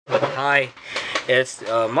Hi, it's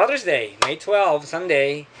Mother's Day, May 12th,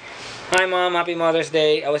 Sunday. Hi, Mom. Happy Mother's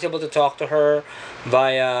Day. I was able to talk to her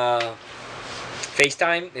via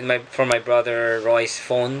FaceTime from my brother Roy's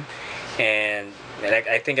phone, and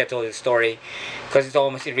I think I told you the story because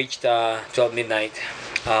it reached 12 midnight.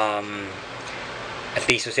 Um, at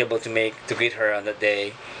least was able to greet her on that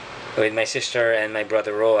day with my sister and my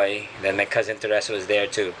brother Roy. Then my cousin Teresa was there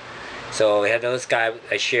too. So we had those guys.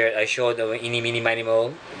 I showed the Ini Mini Mini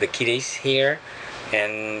Mo, the kitties here,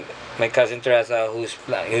 and my cousin Teresa, who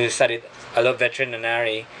studied a lot of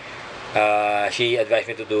veterinary. She advised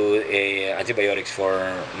me to do antibiotics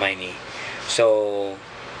for my knee. So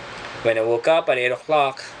when I woke up at 8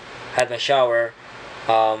 o'clock, had my shower,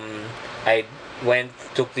 I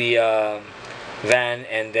took the van,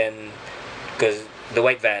 and then because the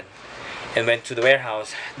white van, and went to the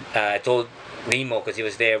warehouse. I told Remo, because he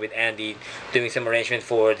was there with Andy doing some arrangement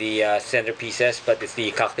for the centerpieces, but it's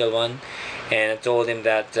the cocktail one. And I told him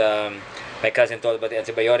that my cousin told about the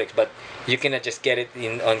antibiotics, but you cannot just get it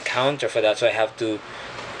in on counter for that, so I have to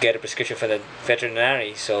get a prescription from the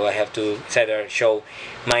veterinary. So I have to either show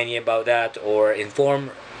Miney about that or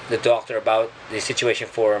inform the doctor about the situation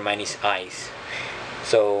for Miney's eyes.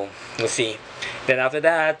 So we'll see. Then after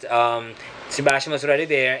that, Sebastian was already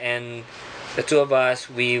there, and the two of us,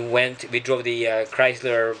 we drove the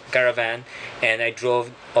Chrysler Caravan, and I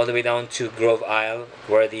drove all the way down to Grove Isle,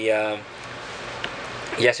 where the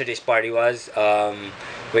yesterday's party was,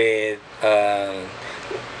 with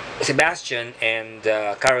Sebastian and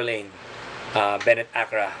Caroline Bennett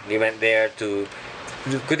Accra. We went there to.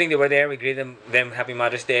 Good thing they were there. We greeted them Happy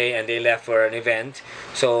Mother's Day, and they left for an event.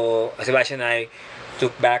 So Sebastian and I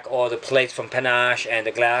took back all the plates from Panache and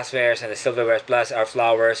the glasswares and the silverwares plus our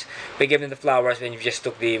flowers. We gave them the flowers when you just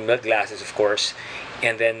took the milk glasses, of course.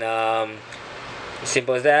 And then,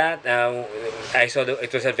 simple as that. I saw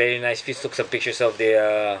it was a very nice feast. Took some pictures of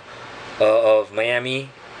the of Miami.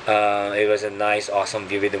 It was a nice, awesome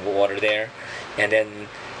view with the water there. And then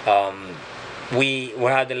we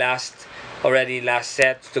had the last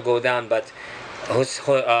set to go down, but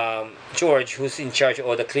George, who's in charge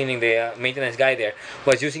of the cleaning, the maintenance guy there,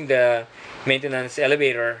 was using the maintenance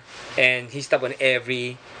elevator, and he stopped on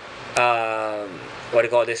every what do you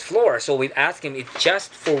call this floor. So we asked him, it's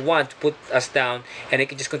just for one to put us down, and he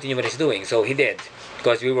could just continue what he's doing. So he did,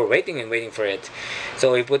 because we were waiting and waiting for it.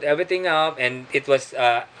 So we put everything up, and it was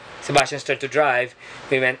Sebastian's turn to drive.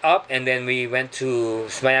 We went up, and then we went to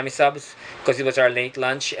Miami Subs because it was our late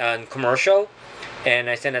lunch and commercial. And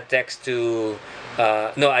I sent a text to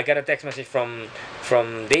no, I got a text message from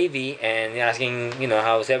Davey, and asking,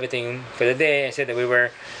 how's everything for the day. I said that we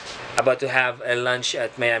were about to have a lunch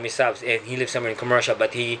at Miami Subs, and he lives somewhere in Commercial,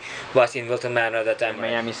 but he was in Wilton Manor at that time.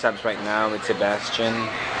 Miami Subs right now with Sebastian,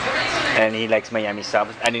 and he likes Miami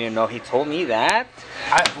Subs. I didn't know he told me that.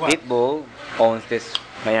 Pitbull owns this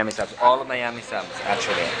Miami Subs, all of Miami Subs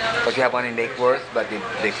actually, because we have one in Lake Worth, but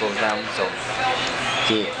they closed down. So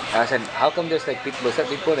I said, how come there's like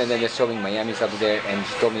Pitbull, and then they're showing Miami Subs there, and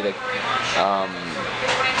he told me like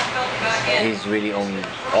he's really owning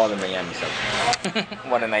all the Miami Subs.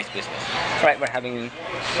 What a nice business. Alright, we're having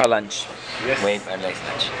our lunch. Yes. Wait, our nice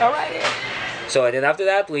lunch. Alright. So then after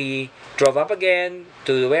that, we drove up again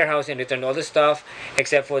to the warehouse and returned all the stuff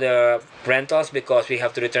except for the rentals, because we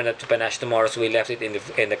have to return that to Panache tomorrow. So we left it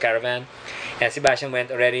in the caravan, and Sebastian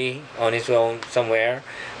went already on his own somewhere,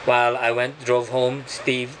 while I drove home.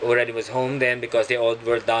 Steve already was home then, because they all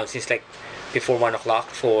were down since like before 1 o'clock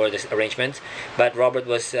for this arrangement. But Robert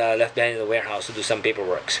was left behind in the warehouse to do some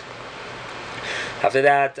paperwork. After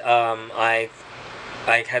that, I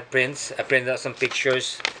had prints. I printed out some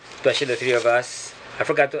pictures, especially the three of us. I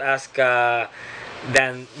forgot to ask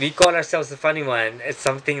Dan. We call ourselves the funny one. It's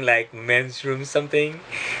something like men's room something,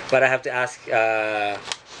 but I have to ask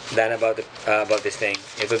Dan about this thing.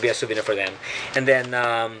 It will be a souvenir for them. And then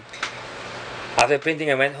after printing,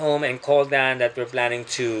 I went home and called Dan that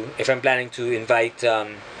if I'm planning to invite a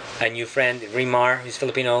new friend, Remar, who's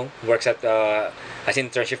Filipino, works at as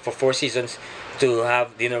internship for 4 seasons, to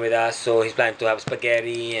have dinner with us. So he's planning to have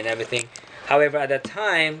spaghetti and everything. However, at that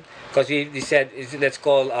time, because we said, let's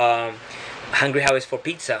call Hungry House for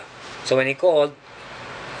pizza. So when he called,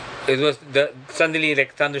 it was suddenly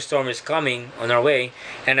like thunderstorm is coming on our way,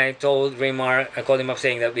 and I called him up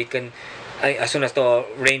saying that as soon as the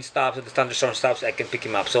rain stops or the thunderstorm stops, I can pick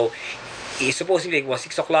him up. So he supposedly, it was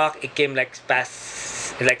 6 o'clock. It came like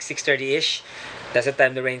past like 6:30ish. That's the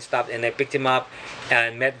time the rain stopped, and I picked him up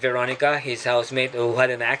and met Veronica, his housemate, who had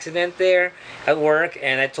an accident there at work.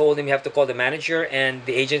 And I told him you have to call the manager and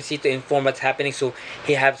the agency to inform what's happening, so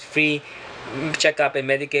he has free checkup and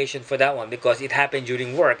medication for that one because it happened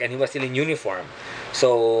during work and he was still in uniform.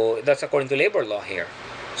 So that's according to labor law here.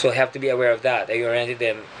 So I have to be aware of that. I oriented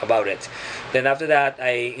them about it. Then after that,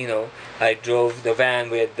 I drove the van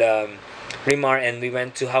with Remar and we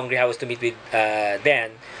went to Hungry House to meet with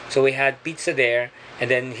Dan. So we had pizza there, and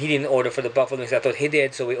then he didn't order for the buffalo wings. I thought he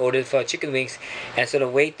did, so we ordered for chicken wings. And sort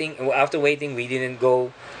of waiting, after waiting, we didn't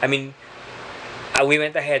go. I mean, we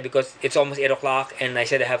went ahead because it's almost 8 o'clock, and I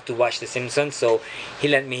said I have to watch The Simpsons. So he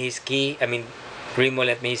lent me his key. I mean, Remo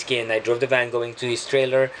lent me his key, and I drove the van going to his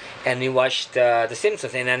trailer, and we watched The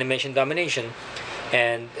Simpsons and Animation Domination.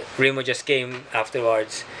 And Remo just came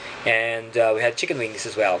afterwards, and we had chicken wings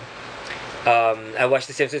as well. I watched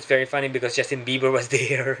The Simpsons. It's very funny because Justin Bieber was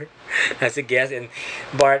there as a guest, and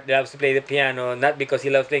Bart loves to play the piano. Not because he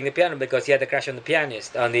loves playing the piano, because he had a crush on the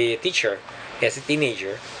pianist, on the teacher, as a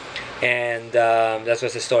teenager. And that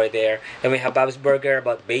was the story there. Then we have Bob's Burger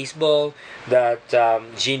about baseball, that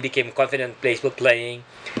Gene became confident baseball playing.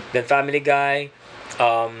 Then Family Guy,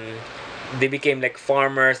 they became like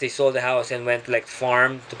farmers. They sold the house and went to like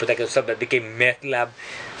farm to protect themselves, but became meth lab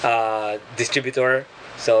distributor.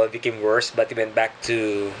 So it became worse, but he went back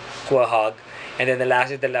to Quahog. And then the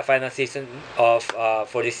last is the final season of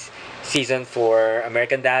for this season for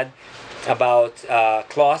American Dad, about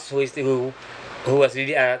Klaus, who was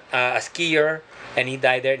really a skier, and he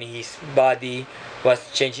died there, and his body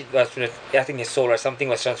was changed. I think his soul or something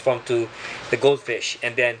was transformed to the goldfish,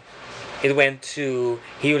 and then it went to,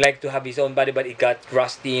 he would like to have his own body, but it got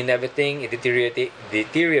rusty and everything. It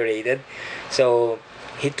deteriorated. So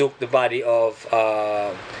he took the body of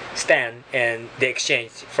Stan, and they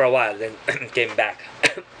exchanged for a while, then came back.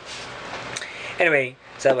 Anyway,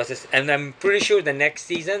 so that was this, and I'm pretty sure the next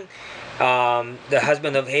season, the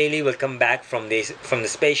husband of Haley will come back from the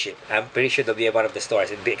spaceship. I'm pretty sure that'll be one of the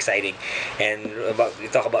stories. It'll be exciting, and we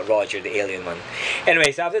talk about Roger, the alien one.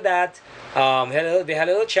 Anyway, so after that, they had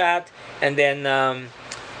a little chat, and then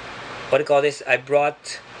what do you call this? I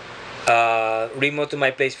brought Remo to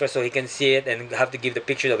my place first so he can see it and have to give the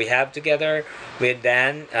picture that we have together with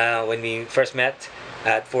Dan when we first met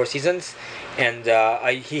at Four Seasons, and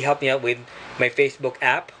he helped me out with my Facebook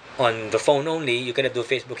app on the phone only. You cannot do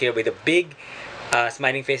Facebook here with a big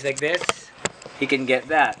smiling face like this. He can get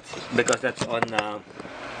that because that's on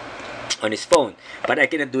his phone, but I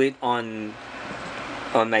cannot do it on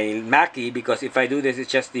my Mackie, because if I do this,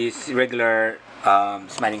 it's just this regular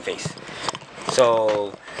smiling face.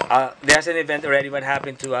 So there's an event already. What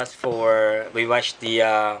happened to us for, we watched the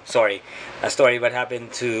a story what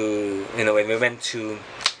happened to, when we went to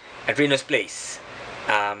Adreno's place.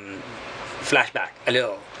 Flashback a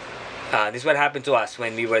little. This is what happened to us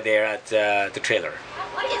when we were there at the trailer.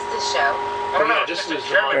 What is this show?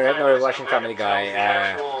 Right now we're watching Family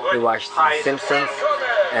Guy. We watched The Simpsons,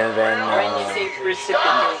 and then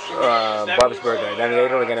Bob's Burger. Then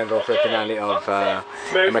later we're gonna go for the finale of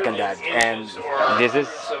American Dad. And this is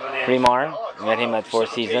Remar. Met him at Four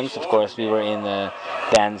Seasons. Of course, we were in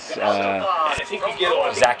Dan's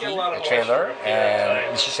Zaki, the trailer,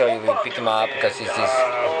 and we should show you. We picked him up because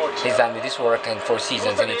he's done with his work in Four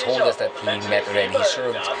Seasons, and he told us that he met already. He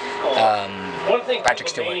served Patrick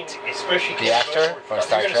Stewart, the actor from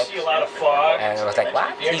Star Trek, and I was like,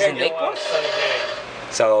 what? He's in Lake Forest?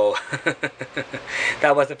 So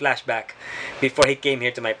that was the flashback before he came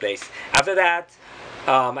here to my place. After that,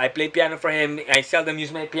 I played piano for him. I seldom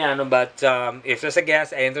use my piano, but if there's a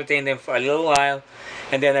guest, I entertain them for a little while,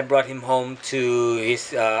 and then I brought him home to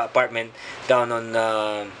his apartment down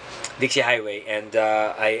on Dixie Highway, and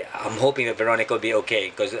I'm hoping that Veronica will be okay,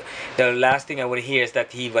 because the last thing I would hear is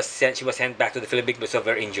that she was sent back to the Philippines because of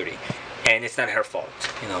her injury, and it's not her fault,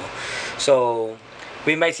 So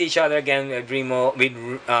we might see each other again with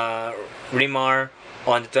Remar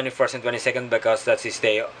on the 21st and 22nd, because that's his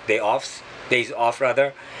days off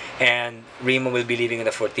rather, and Remo will be leaving on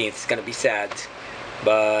the 14th. It's gonna be sad,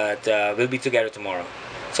 but we'll be together tomorrow.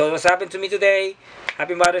 So what's happened to me today?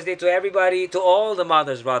 Happy Mother's Day to everybody, to all the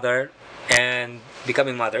mothers rather, and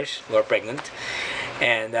becoming mothers who are pregnant.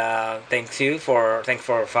 And thanks for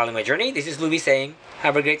following my journey. This is Louis saying,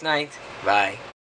 have a great night. Bye.